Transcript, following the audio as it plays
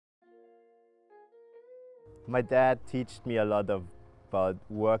My dad taught me a lot about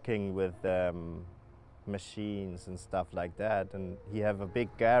working with machines and stuff like that, and he have a big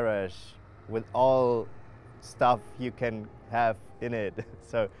garage with all stuff you can have in it.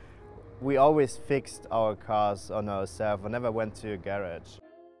 So we always fixed our cars on ourselves. I never went to a garage.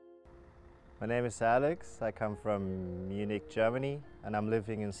 My name is Alex. I come from Munich, Germany, and I'm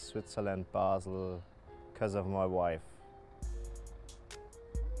living in Switzerland, Basel, because of my wife.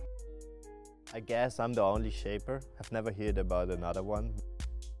 I guess I'm the only shaper. I've never heard about another one.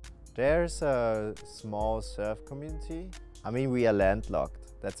 There's a small surf community. I mean, we are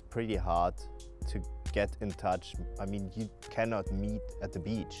landlocked. That's pretty hard to get in touch. I mean, you cannot meet at the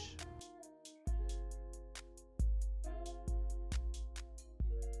beach.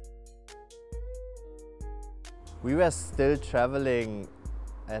 We were still traveling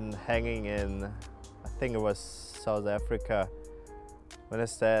and hanging in, I think it was South Africa, when I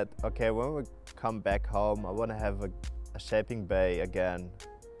said, okay, when we come back home, I want to have a shaping bay again.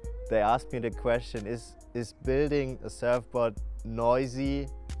 They asked me the question, is building a surfboard noisy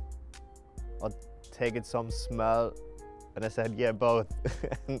or take it some smell? And I said, yeah, both.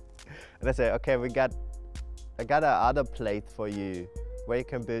 And I said, okay, I got another plate for you where you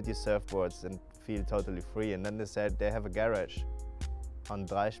can build your surfboards and feel totally free. And then they said they have a garage on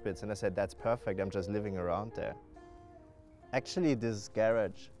Dreispitz, and I said that's perfect, I'm just living around there. Actually, this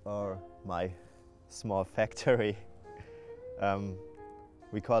garage, or my small factory,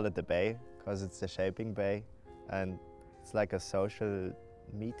 we call it the bay because it's the shaping bay, and it's like a social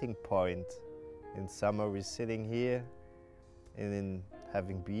meeting point. In summer we're sitting here and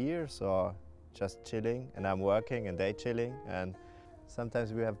having beers or just chilling, and I'm working and they chilling, and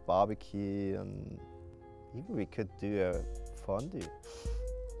sometimes we have barbecue, and even we could do a fondue.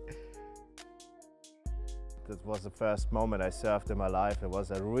 That was the first moment I surfed in my life. It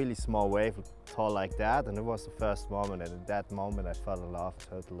was a really small wave, tall like that, and it was the first moment, and at that moment I fell in love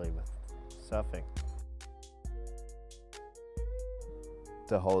totally with surfing.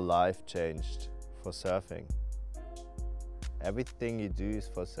 The whole life changed for surfing. Everything you do is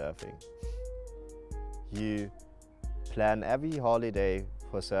for surfing. You plan every holiday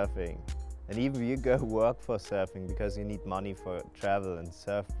for surfing, and even you go work for surfing because you need money for travel and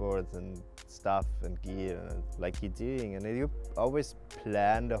surfboards and stuff and gear like you're doing, and you always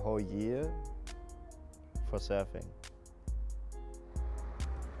plan the whole year for surfing.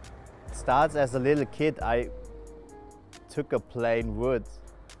 It starts as a little kid. I took a plain wood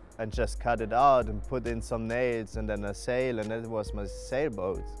and just cut it out and put in some nails and then a sail, and that was my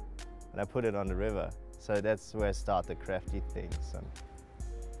sailboat, and I put it on the river. So that's where I started crafty things. And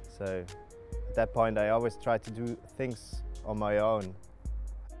so at that point I always tried to do things on my own.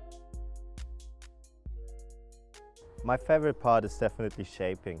 My favorite part is definitely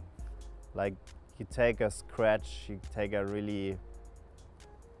shaping. Like, you take a scratch, you take a really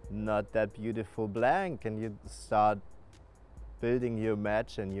not that beautiful blank, and you start building your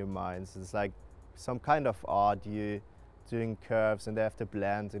match in your minds. It's like some kind of art. You're doing curves and they have to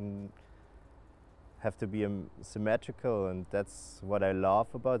blend and have to be symmetrical, and that's what I love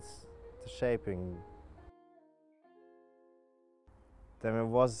about the shaping. Then it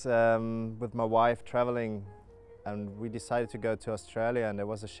was with my wife traveling, and we decided to go to Australia, and there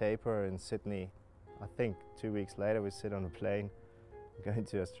was a shaper in Sydney. I think 2 weeks later we sit on a plane going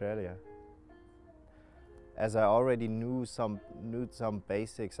to Australia. As I already knew some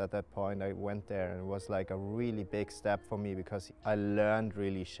basics at that point, I went there, and it was like a really big step for me because I learned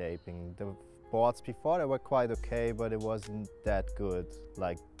really shaping. The boards before, they were quite okay, but it wasn't that good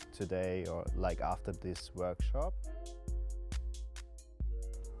like today or like after this workshop.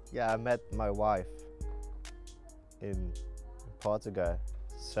 Yeah, I met my wife in Portugal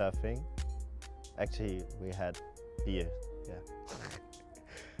surfing. Actually, we had beer, yeah.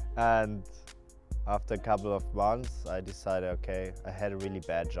 And after a couple of months, I decided, okay, I had a really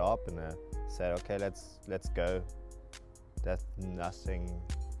bad job, and I said, okay, let's go. That nothing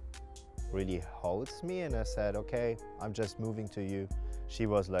really holds me, and I said, okay, I'm just moving to you. She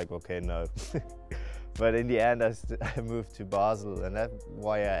was like, okay, no. But in the end, I moved to Basel, and that's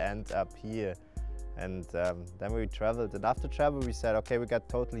why I end up here. And then we traveled, and after travel we said, okay, we got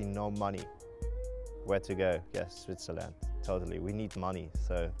totally no money. Where to go? Yes, Switzerland, totally. We need money,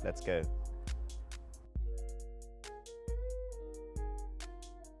 so let's go.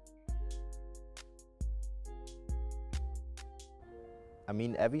 I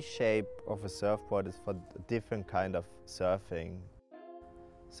mean, every shape of a surfboard is for a different kind of surfing.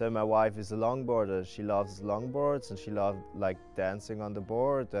 So my wife is a longboarder. She loves longboards, and she loves like dancing on the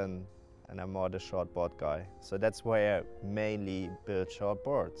board, and I'm more the shortboard guy. So that's why I mainly build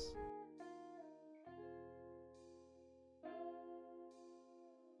shortboards.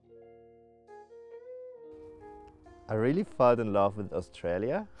 I really fell in love with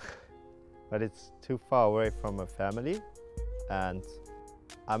Australia, but it's too far away from my family. And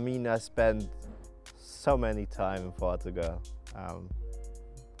I mean, I spent so many time in Portugal.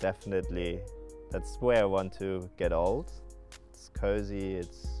 Definitely, that's where I want to get old. It's cozy,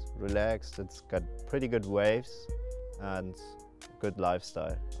 it's relaxed, it's got pretty good waves and good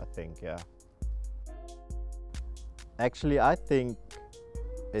lifestyle, I think, yeah. Actually, I think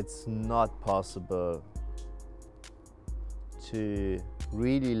it's not possible to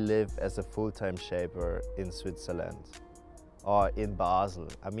really live as a full-time shaper in Switzerland or in Basel.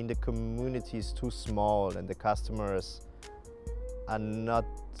 I mean, the community is too small and the customers are not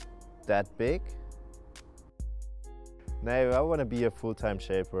that big. No, I want to be a full-time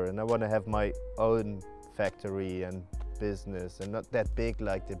shaper and I want to have my own factory and business, and not that big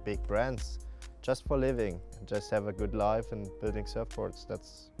like the big brands, just for living and just have a good life and building surfboards.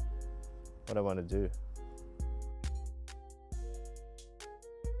 That's what I want to do.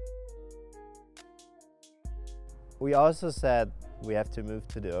 We also said we have to move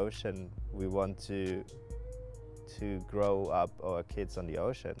to the ocean. We want to grow up our kids on the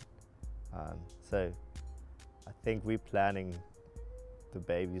ocean. So I think we're planning the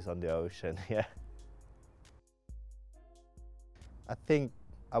babies on the ocean, yeah. I think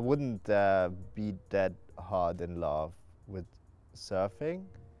I wouldn't be that hard in love with surfing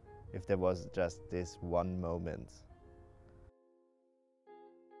if there was just this one moment.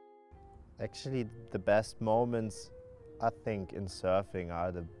 Actually, the best moments, I think, in surfing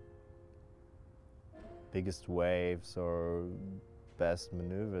are the biggest waves or best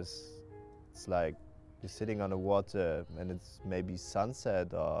maneuvers. It's like you're sitting on the water and it's maybe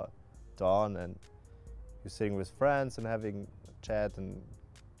sunset or dawn and you're sitting with friends and having a chat and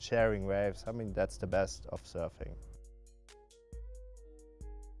sharing waves. I mean, that's the best of surfing.